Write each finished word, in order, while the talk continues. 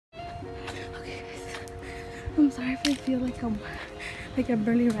Okay, guys. I'm sorry if I feel like I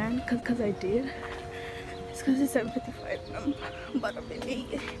barely ran, cause I did. It's because it's 7:55. I'm about to be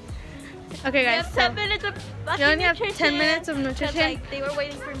late. Okay, guys. So 10 minutes of you only have 10 minutes of nutrition. Like, they were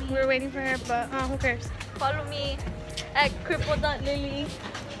waiting for me. We were waiting for her, but who cares? Follow me at cripple.lily.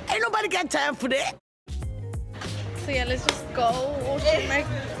 Ain't nobody got time for that. So yeah, let's just go. Oh, shit,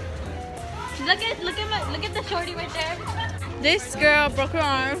 Look at the shorty right there. This girl broke her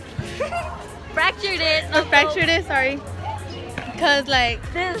arm. Fractured it. Oh, fractured it. Sorry. Cause like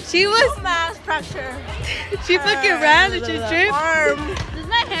she was mass fracture. she fucking ran and she tripped. Does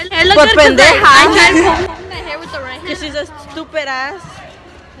my hair look good? Cause I tried to comb my hair with the right hand. Cause she's a stupid ass.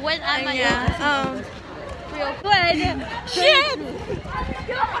 When I'm my real good. Shit! Get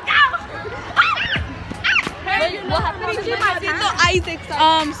the fuck out! What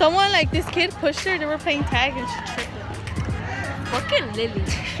happened? Someone like this kid pushed her. They were playing tag and she tripped. Fucking Lily.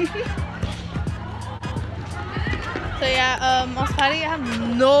 So yeah, Ospati, I have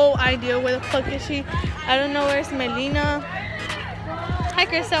no idea where the fuck is she. I don't know where's Melina. Hi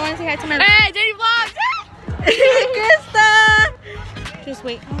Krista, I want to say hi to my Hey, Jennie vlogs! Krista! Just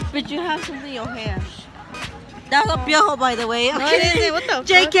wait. But you have something in your hair. That was a piojo, by the way. No, it isn't. What the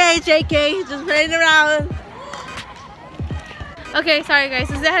JK, just playing around. Okay, sorry guys,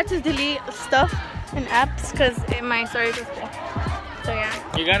 since I had to delete stuff and apps because my story was full. So yeah.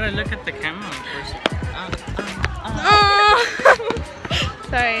 You gotta look at the camera first.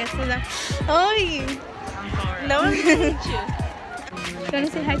 Sorry, so that. Oh, I'm sorry. no one can meet you. You wanna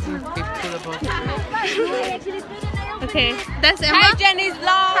say hi to me? Okay, that's Emma. Hi, Jennie's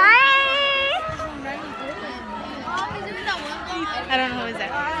vlog. Hi. I don't know who is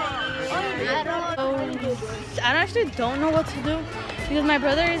that. I actually don't know what to do because my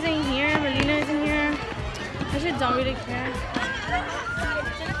brother isn't here, Melina isn't here. I actually don't really care.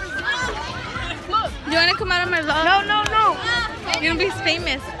 You wanna come out of my vlog? No. You're gonna be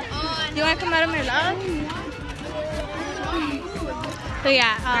famous. You wanna come out of my vlog? So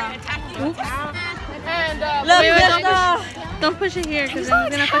yeah, wait, don't push it here because I'm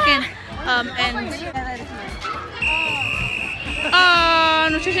gonna fucking end.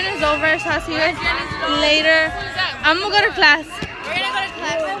 Nutrition is over, so I'll see you guys later. I'm gonna go to class. We're gonna go to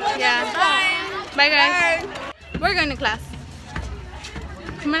class. Yeah. Bye guys. We're going to class.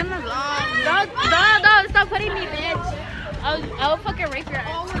 Come on, my vlog. Don't stop putting me, bitch. I'll fucking rape your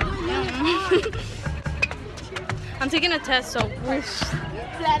ass. I'm taking a test, so whoosh.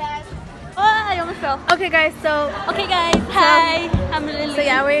 Flat ass. Oh, I almost fell. Okay guys, so Hi, I'm Lily. So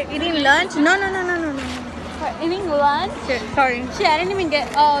yeah, we're eating lunch. No. We're eating lunch. Shit, sorry. Shit, I didn't even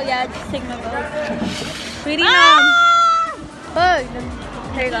get. Oh yeah, just take my phone. We're eating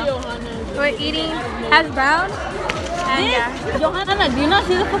there you go. We're eating hash brown. And yeah. Johanna, do you not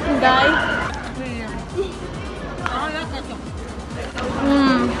see the fucking guy?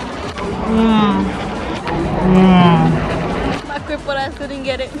 My crippled ass couldn't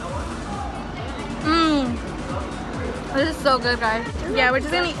get it. This is so good, guys. Yeah, we're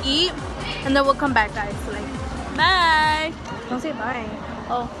just gonna eat and then we'll come back, guys. So, like, Bye. don't say bye.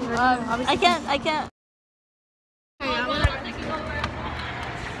 Oh, I can't.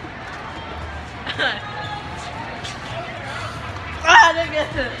 Ah, look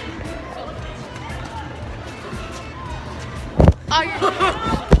at it.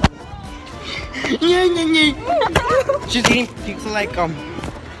 She's eating pizza like Oh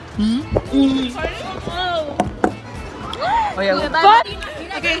yeah. But,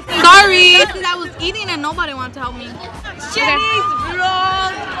 okay, sorry. Since I was eating and nobody wanted to help me. Jennie's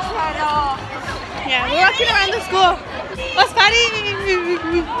vlog. Yeah, we're walking around the school. What's funny?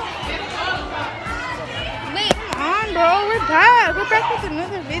 Wait, come on, bro. We're back. We're back with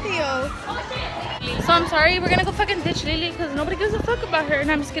another video. So I'm sorry. We're gonna go fucking ditch Lily because nobody gives a fuck about her.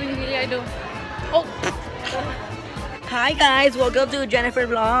 And I'm just kidding, Lily. I do. Oh. Hi guys, welcome to Jennifer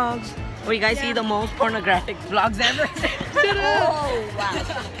Vlogs, where you guys see the most pornographic vlogs ever. Shut up. Oh wow,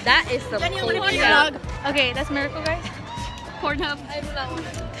 that is the Vlog. Okay, that's Miracle, guys. Pornhub.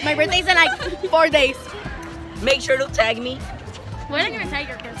 My birthday's in like 4 days. Make sure to tag me. We're not gonna tag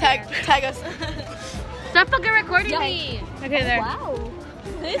your kids. Tag us. Stop fucking recording me. Okay, there. Wow.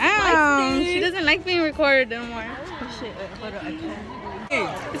 She doesn't like being recorded anymore. Oh shit, hold on, I can't.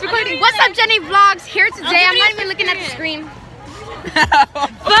 It's recording. What's up, Jennie Vlogs? Here today. I'm not even looking at the screen.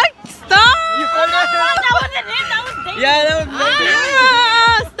 Fuck! Stop! That wasn't it. That was David. Yeah, that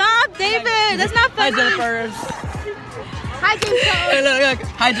was Stop, David. That's not Hi funny. Jennifer's. Hi, James. Hey, look.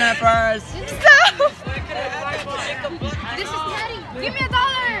 Hi Jennifer's. Stop. This is Teddy. Give me $1.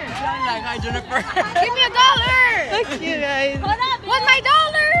 Hi Jennifer. Give me $1. Fuck you guys. Hold up. What's my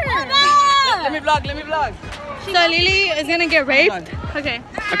dollar? Hold up. vlog. Let me vlog. So Lily is gonna get raped. Okay.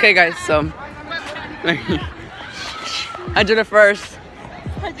 Okay, guys. So I did it first.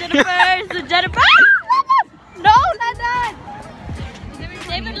 Jennifer. No, not that.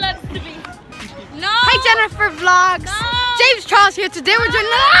 David loves to be. No. Hi Jennifer Vlogs. No. James Charles here. Today we're doing.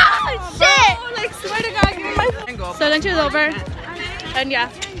 Oh shit! Like swear to God, give me my phone. So lunch is over, and yeah.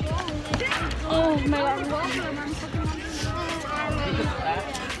 Oh my God.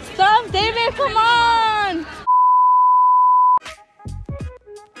 Stop, David! Come on.